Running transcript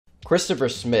Christopher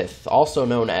Smith, also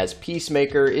known as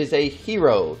Peacemaker, is a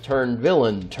hero turned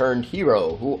villain turned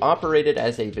hero who operated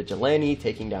as a vigilante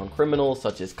taking down criminals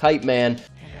such as Kite Man.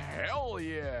 Hell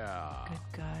yeah! Good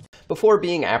God. Before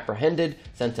being apprehended,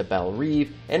 sent to Belle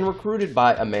Reve, and recruited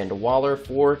by Amanda Waller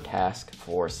for Task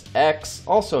Force X,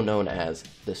 also known as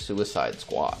the Suicide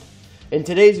Squad. In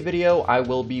today's video, I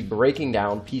will be breaking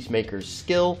down Peacemaker's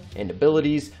skill and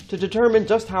abilities to determine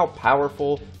just how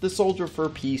powerful the Soldier for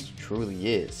Peace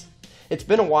truly is. It's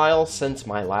been a while since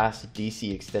my last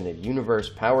DC Extended Universe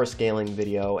power scaling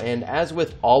video, and as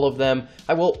with all of them,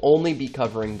 I will only be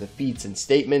covering the feats and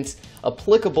statements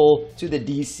applicable to the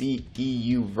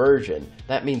DCEU version.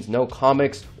 That means no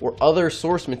comics or other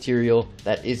source material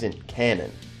that isn't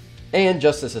canon. And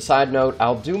just as a side note,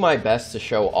 I'll do my best to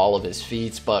show all of his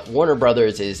feats, but Warner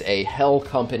Brothers is a hell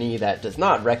company that does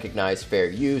not recognize fair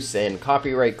use and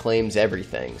copyright claims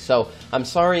everything. So I'm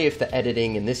sorry if the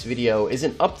editing in this video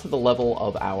isn't up to the level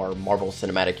of our Marvel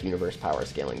Cinematic Universe power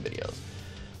scaling videos.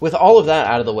 With all of that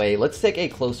out of the way, let's take a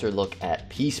closer look at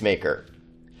Peacemaker.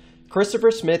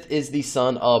 Christopher Smith is the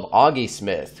son of Augie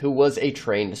Smith, who was a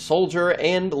trained soldier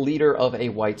and leader of a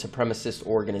white supremacist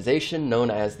organization known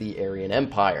as the Aryan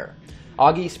Empire.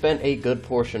 Augie spent a good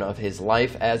portion of his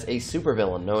life as a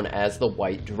supervillain known as the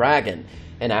White Dragon,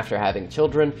 and after having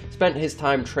children, spent his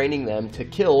time training them to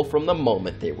kill from the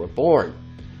moment they were born.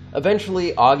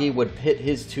 Eventually, Augie would pit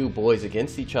his two boys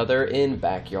against each other in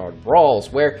backyard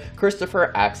brawls, where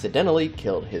Christopher accidentally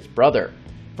killed his brother.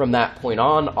 From that point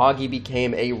on, Augie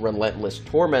became a relentless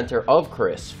tormentor of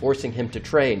Chris, forcing him to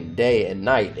train day and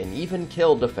night and even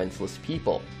kill defenseless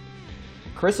people.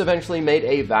 Chris eventually made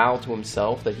a vow to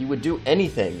himself that he would do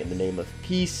anything in the name of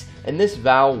peace, and this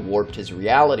vow warped his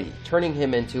reality, turning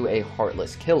him into a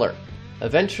heartless killer.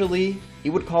 Eventually,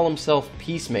 he would call himself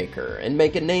Peacemaker and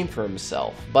make a name for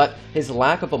himself, but his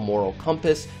lack of a moral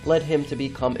compass led him to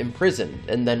become imprisoned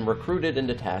and then recruited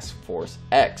into Task Force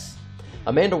X.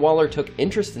 Amanda Waller took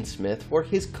interest in Smith for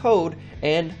his code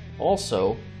and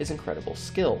also his incredible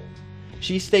skill.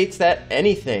 She states that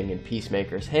anything in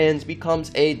Peacemaker's hands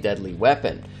becomes a deadly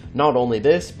weapon. Not only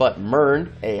this, but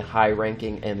Myrn, a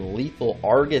high-ranking and lethal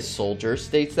Argus soldier,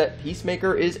 states that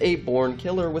Peacemaker is a born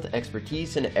killer with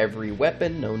expertise in every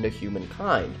weapon known to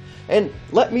humankind. And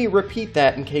let me repeat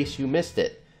that in case you missed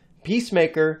it.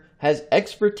 Peacemaker has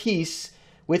expertise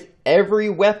with every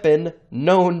weapon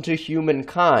known to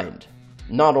humankind.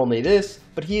 Not only this,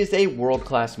 but he is a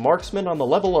world-class marksman on the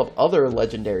level of other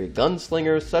legendary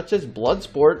gunslingers such as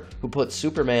Bloodsport, who put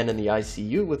Superman in the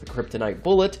ICU with a kryptonite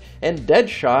bullet, and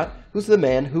Deadshot, who's the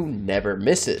man who never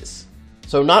misses.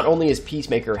 So not only is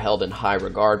Peacemaker held in high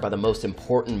regard by the most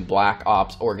important Black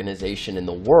Ops organization in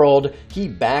the world, he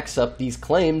backs up these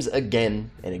claims again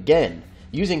and again,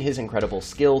 using his incredible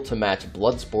skill to match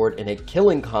Bloodsport in a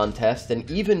killing contest and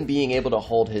even being able to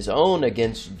hold his own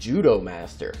against Judo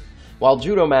Master. While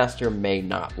Judo Master may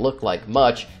not look like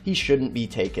much, he shouldn't be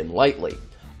taken lightly.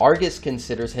 Argus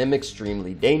considers him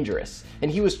extremely dangerous, and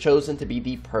he was chosen to be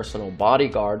the personal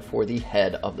bodyguard for the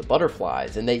head of the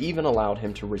Butterflies, and they even allowed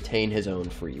him to retain his own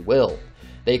free will.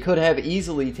 They could have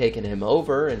easily taken him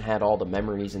over and had all the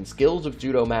memories and skills of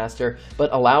Judo Master,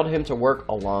 but allowed him to work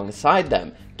alongside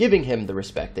them, giving him the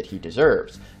respect that he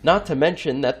deserves. Not to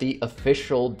mention that the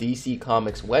official DC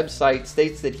Comics website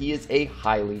states that he is a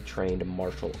highly trained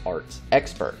martial arts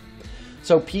expert.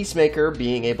 So Peacemaker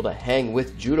being able to hang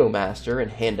with Judo Master in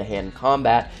hand-to-hand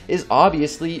combat is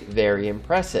obviously very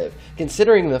impressive,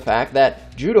 considering the fact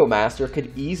that Judo Master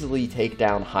could easily take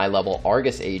down high-level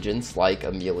Argus agents like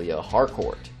Emilia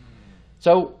Harcourt.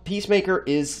 So Peacemaker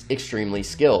is extremely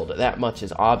skilled, that much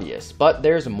is obvious, but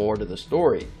there's more to the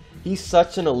story. He's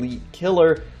such an elite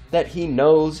killer that he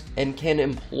knows and can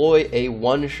employ a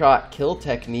one-shot kill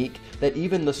technique that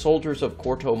even the soldiers of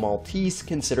Corto Maltese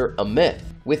consider a myth.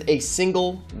 With a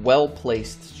single,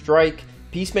 well-placed strike,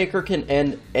 Peacemaker can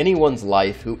end anyone's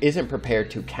life who isn't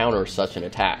prepared to counter such an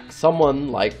attack.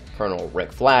 Someone like Colonel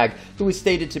Rick Flag, who is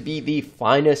stated to be the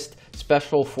finest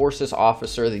Special Forces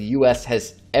officer the US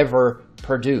has ever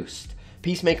produced.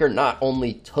 Peacemaker not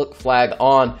only took Flag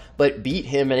on, but beat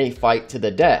him in a fight to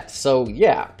the death. So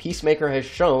yeah, Peacemaker has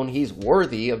shown he's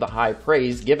worthy of the high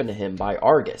praise given to him by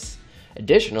Argus.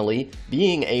 Additionally,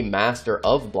 being a master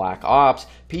of Black Ops,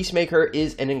 Peacemaker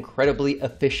is an incredibly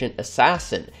efficient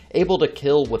assassin, able to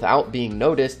kill without being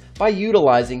noticed by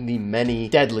utilizing the many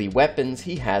deadly weapons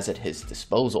he has at his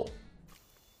disposal.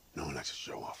 No one likes to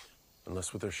show off.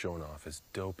 Unless what they're showing off is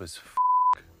dope as f***.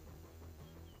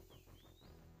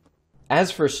 As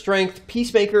for strength,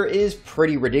 Peacemaker is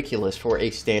pretty ridiculous for a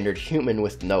standard human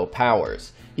with no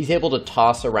powers. He's able to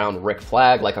toss around Rick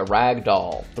Flag like a rag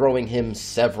doll, throwing him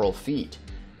several feet.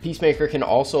 Peacemaker can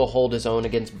also hold his own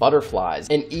against butterflies,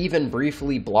 and even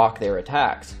briefly block their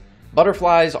attacks.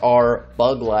 Butterflies are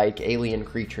bug-like alien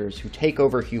creatures who take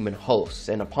over human hosts,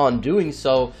 and upon doing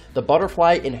so, the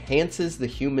butterfly enhances the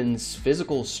human's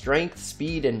physical strength,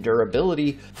 speed, and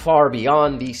durability far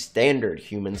beyond the standard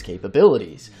human's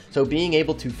capabilities. So being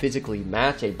able to physically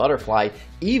match a butterfly,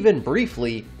 even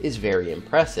briefly, is very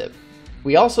impressive.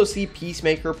 We also see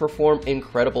Peacemaker perform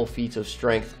incredible feats of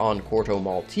strength on Corto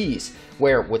Maltese,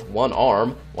 where with one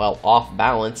arm, while off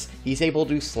balance, he's able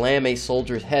to slam a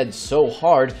soldier's head so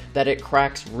hard that it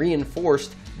cracks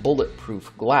reinforced,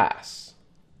 bulletproof glass.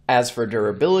 As for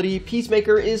durability,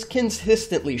 Peacemaker is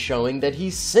consistently showing that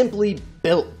he's simply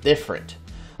built different.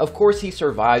 Of course, he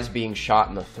survives being shot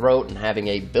in the throat and having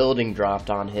a building dropped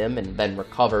on him, and then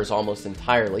recovers almost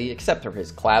entirely, except for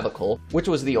his clavicle, which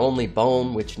was the only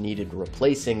bone which needed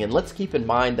replacing. And let's keep in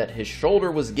mind that his shoulder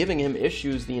was giving him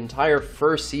issues the entire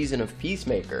first season of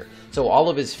Peacemaker, so all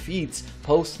of his feats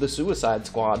post the Suicide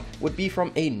Squad would be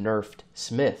from a nerfed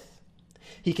Smith.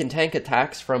 He can tank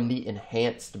attacks from the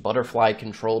enhanced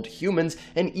butterfly-controlled humans,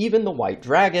 and even the White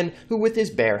Dragon, who with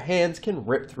his bare hands can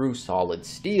rip through solid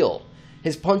steel.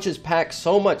 His punches pack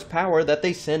so much power that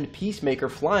they send Peacemaker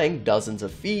flying dozens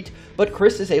of feet, but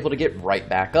Chris is able to get right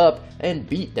back up and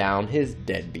beat down his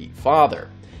deadbeat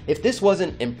father. If this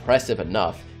wasn't impressive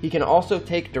enough, he can also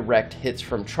take direct hits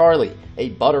from Charlie, a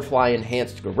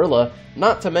butterfly-enhanced gorilla,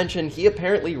 not to mention he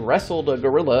apparently wrestled a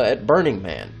gorilla at Burning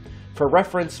Man. For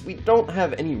reference, we don't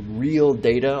have any real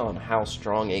data on how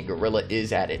strong a gorilla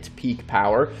is at its peak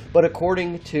power, but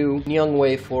according to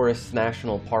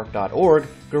NyungweForestNationalPark.org,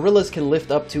 gorillas can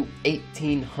lift up to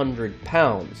 1,800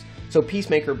 pounds, so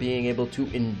Peacemaker being able to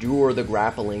endure the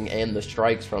grappling and the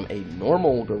strikes from a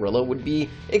normal gorilla would be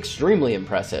extremely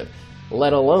impressive,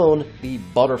 let alone the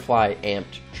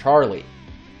butterfly-amped Charlie.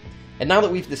 And now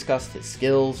that we've discussed his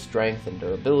skills, strength, and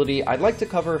durability, I'd like to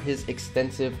cover his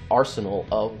extensive arsenal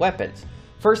of weapons.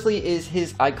 Firstly is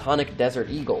his iconic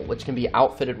Desert Eagle, which can be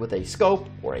outfitted with a scope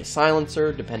or a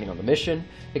silencer, depending on the mission.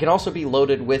 It can also be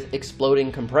loaded with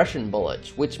exploding compression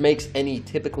bullets, which makes any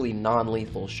typically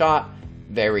non-lethal shot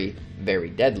very, very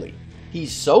deadly.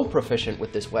 He's so proficient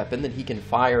with this weapon that he can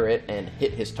fire it and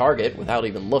hit his target without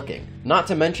even looking. Not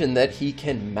to mention that he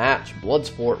can match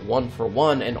Bloodsport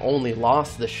 1-for-1 and only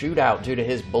lost the shootout due to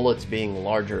his bullets being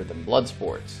larger than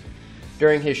Bloodsport's.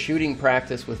 During his shooting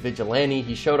practice with Vigilante,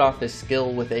 he showed off his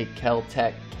skill with a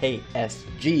Kel-Tec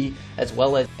KSG, as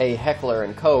well as a Heckler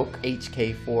 & Koch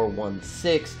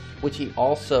HK416, which he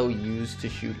also used to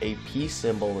shoot a peace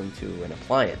symbol into an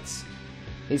appliance.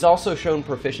 He's also shown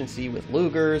proficiency with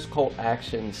Lugers, Colt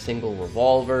Action single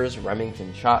revolvers,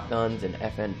 Remington shotguns, an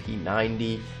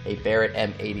FNP-90, a Barrett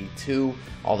M82,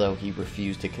 although he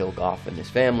refused to kill Goff and his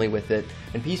family with it,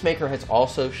 and Peacemaker has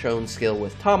also shown skill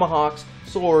with tomahawks,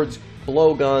 swords,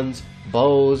 blowguns,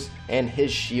 bows, and his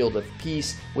Shield of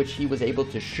Peace, which he was able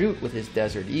to shoot with his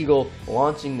Desert Eagle,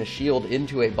 launching the shield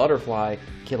into a butterfly,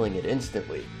 killing it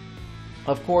instantly.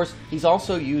 Of course, he's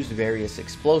also used various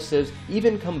explosives,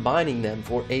 even combining them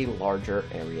for a larger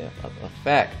area of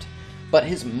effect. But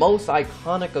his most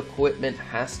iconic equipment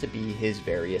has to be his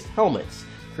various helmets.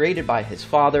 Created by his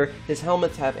father, his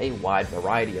helmets have a wide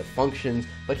variety of functions,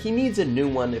 but he needs a new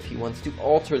one if he wants to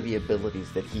alter the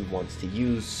abilities that he wants to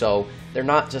use, so they're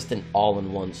not just an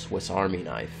all-in-one Swiss Army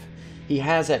knife. He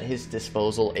has at his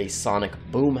disposal a sonic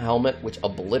boom helmet, which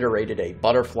obliterated a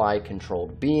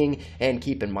butterfly-controlled being, and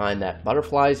keep in mind that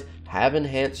butterflies have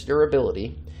enhanced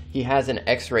durability. He has an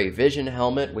X-ray vision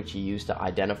helmet, which he used to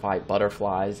identify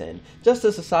butterflies, and just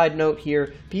as a side note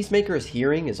here, Peacemaker's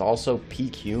hearing is also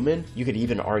peak human, you could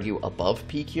even argue above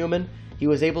peak human. He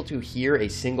was able to hear a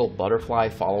single butterfly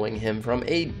following him from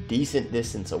a decent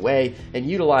distance away, and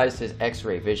utilized his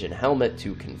X-ray vision helmet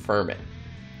to confirm it.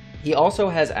 He also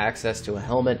has access to a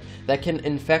helmet that can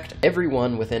infect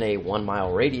everyone within a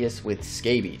 1-mile radius with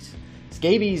scabies.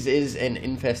 Scabies is an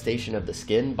infestation of the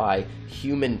skin by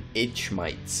human itch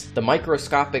mites. The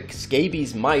microscopic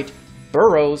scabies mite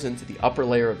burrows into the upper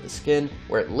layer of the skin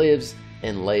where it lives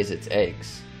and lays its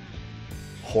eggs.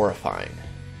 Horrifying.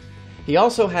 He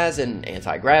also has an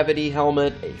anti-gravity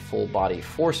helmet, a full-body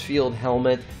force field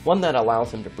helmet, one that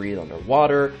allows him to breathe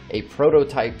underwater, a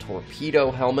prototype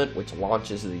torpedo helmet which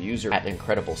launches the user at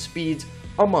incredible speeds,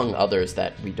 among others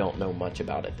that we don't know much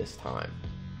about at this time.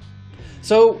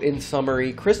 So, in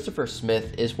summary, Christopher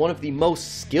Smith is one of the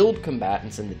most skilled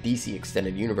combatants in the DC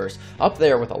Extended Universe, up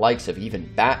there with the likes of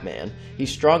even Batman.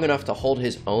 He's strong enough to hold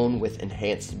his own with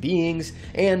enhanced beings,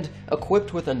 and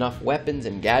equipped with enough weapons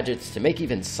and gadgets to make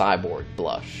even Cyborg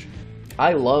blush.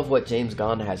 I love what James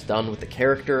Gunn has done with the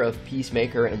character of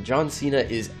Peacemaker, and John Cena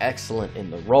is excellent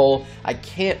in the role. I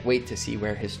can't wait to see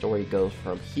where his story goes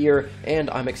from here,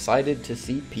 and I'm excited to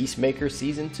see Peacemaker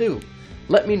Season 2.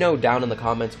 Let me know down in the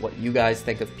comments what you guys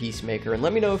think of Peacemaker, and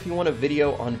let me know if you want a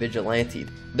video on Vigilante.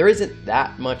 There isn't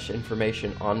that much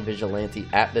information on Vigilante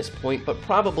at this point, but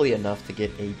probably enough to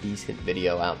get a decent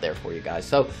video out there for you guys.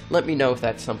 So let me know if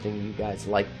that's something you guys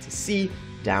like to see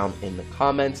down in the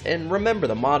comments. And remember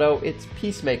the motto, it's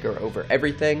Peacemaker over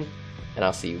everything, and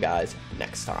I'll see you guys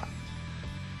next time.